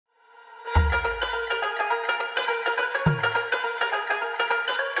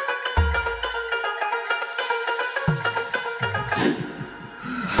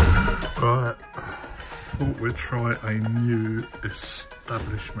we'll try a new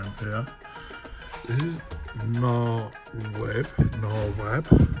establishment here. This is Narweb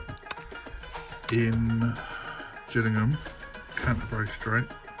in Gillingham, Canterbury Street.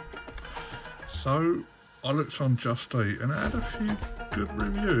 So I looked on Just Eat and it had a few good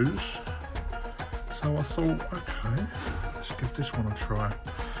reviews. So I thought, okay, let's give this one a try.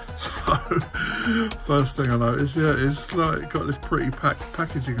 So first thing I noticed, yeah, it's like got this pretty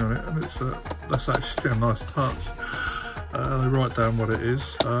packaging on it, and it's that's actually a nice touch. They write down what it is,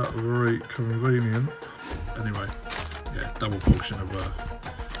 very convenient. Anyway, yeah, double portion of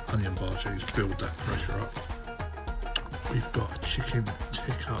onion bar cheese, build that pressure up. We've got a chicken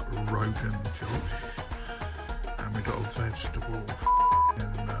tikka Rogan Josh, and we've got a vegetable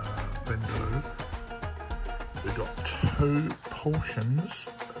vindaloo. We've got 2 portions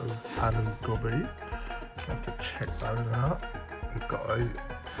of aloo gobi. I have to check those out. We've got a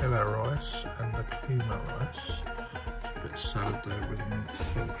hello rice and a keema rice. A bit of salad there with mint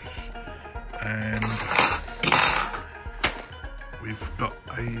sauce. And we've got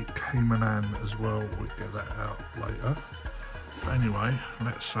a keema naan as well. We'll get that out later. But anyway,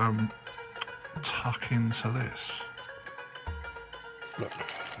 let's tuck into this. Look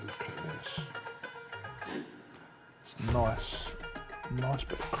at this. It's nice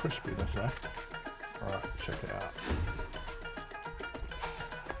bit of crispiness there. Right, check it out.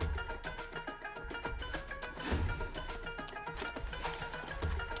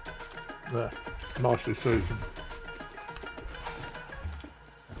 There, nicely seasoned.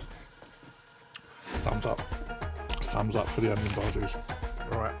 Thumbs up for the onion bhaji's.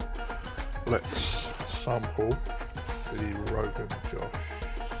 Right, let's sample the Rogan Josh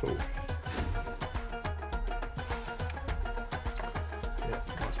sauce.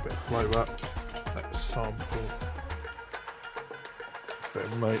 Bit of flavour. Let's sample a bit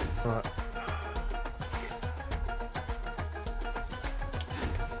of meat. Right.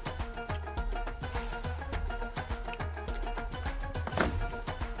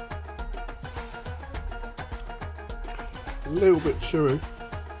 A little bit chewy.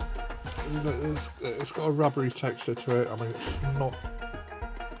 It's got a rubbery texture to it. I mean,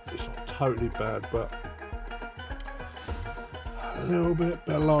 it's not totally bad, but a little bit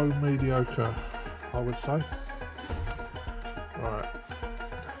below mediocre, I would say. Right,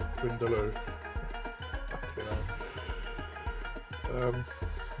 vindaloo.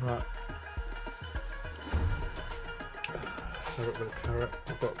 Right. Let's have it with a carrot.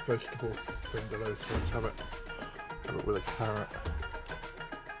 I've got vegetable vindaloo, so let's have it with a carrot.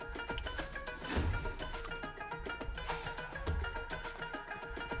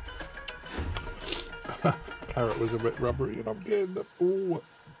 Carrot was a bit rubbery, and I'm getting the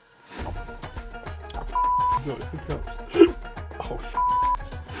got hiccups. Oh shit.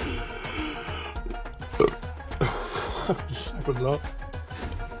 Happened lot.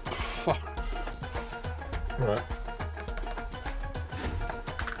 Fuck. Right.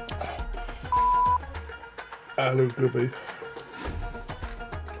 Aloo gobi.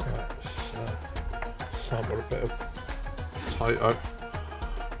 Right, let's sample a bit of potato.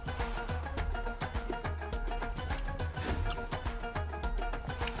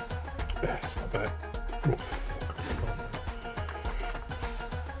 Yeah, it's not bad.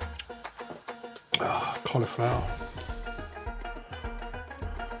 Cauliflower.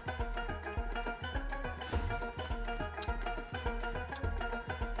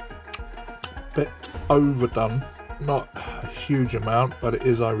 Bit overdone, not a huge amount, but it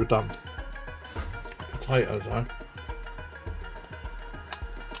is overdone. Potatoes though,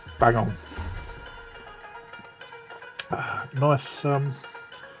 bang on. Nice,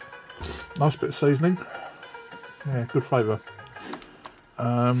 nice bit of seasoning. Yeah, good flavour.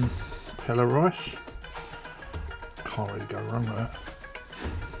 Pillar rice. Can't really go wrong with that.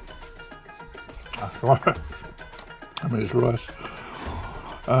 That's right. I mean, it's rice.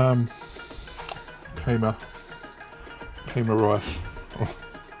 Keema rice.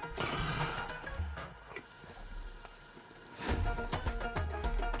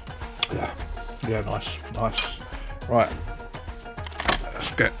 Yeah, nice. Right,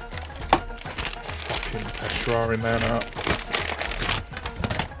 let's get fucking pastry in there now.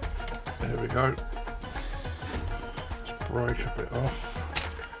 There we go. Let's break a bit off.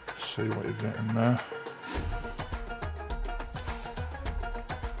 See what you're getting there.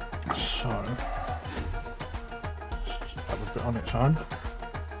 So, have a bit on its own.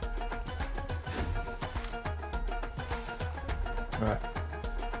 There.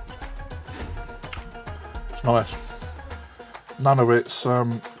 It's nice. None of it's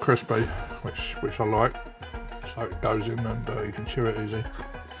crispy, which I like. So it goes in and you can chew it easy.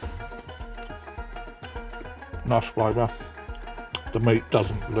 Nice flavour. The meat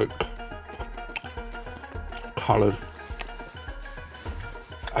doesn't look coloured.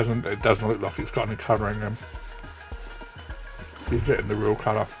 It doesn't look like it's got any colouring in. You're getting the real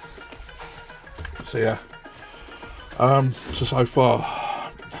colour. So yeah. So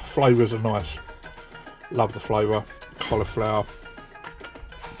far, flavours are nice. Love the flavour. Cauliflower,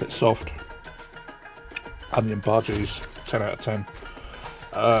 a bit soft. Onion budgies, 10 out of 10.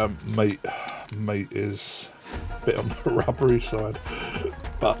 Meat is a bit on the rubbery side,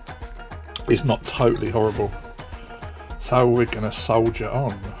 but it's not totally horrible. So we're gonna soldier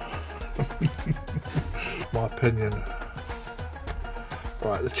on. My opinion.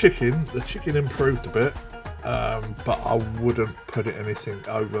 Right, the chicken improved a bit, but I wouldn't put it anything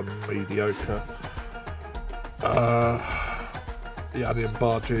over mediocre. The onion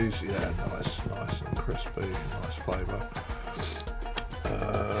budgies, yeah, nice and crispy, nice flavour.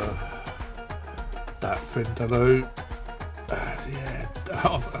 That vindaloo, yeah,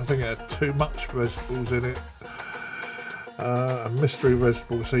 I think it had too much vegetables in it. A mystery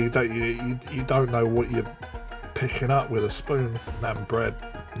vegetable, so you don't know what you're picking up with a spoon. Naan bread,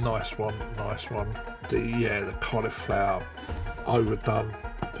 nice one. The cauliflower, overdone.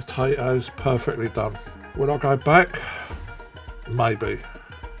 Potatoes, perfectly done. Would I go back? Maybe.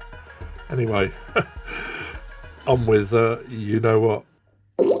 Anyway, on with you know what.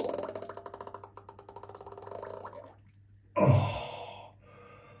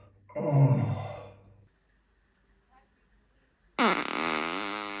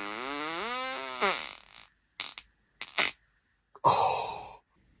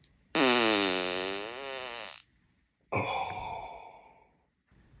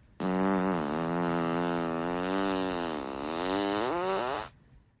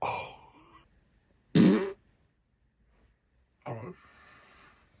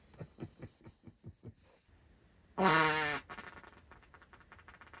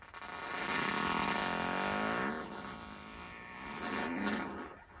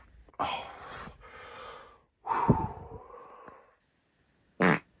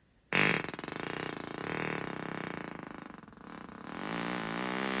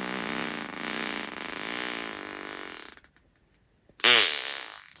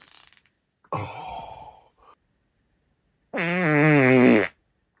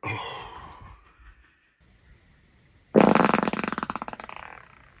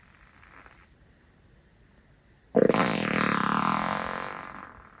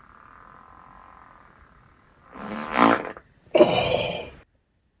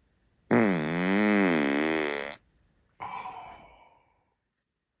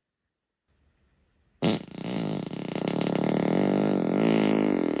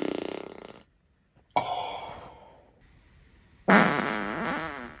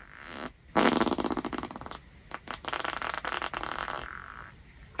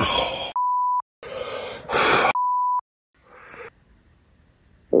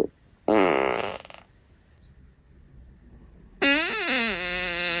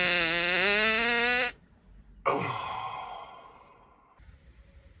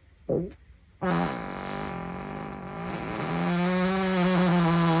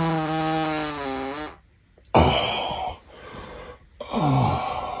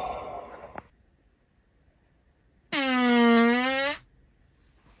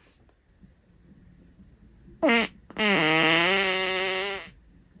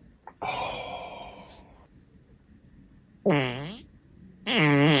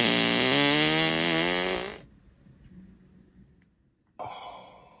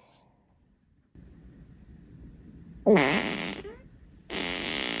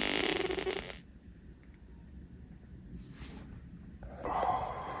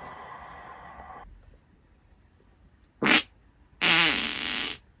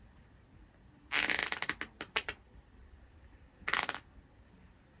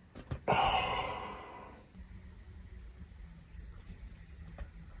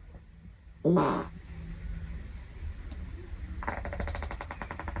 Nah.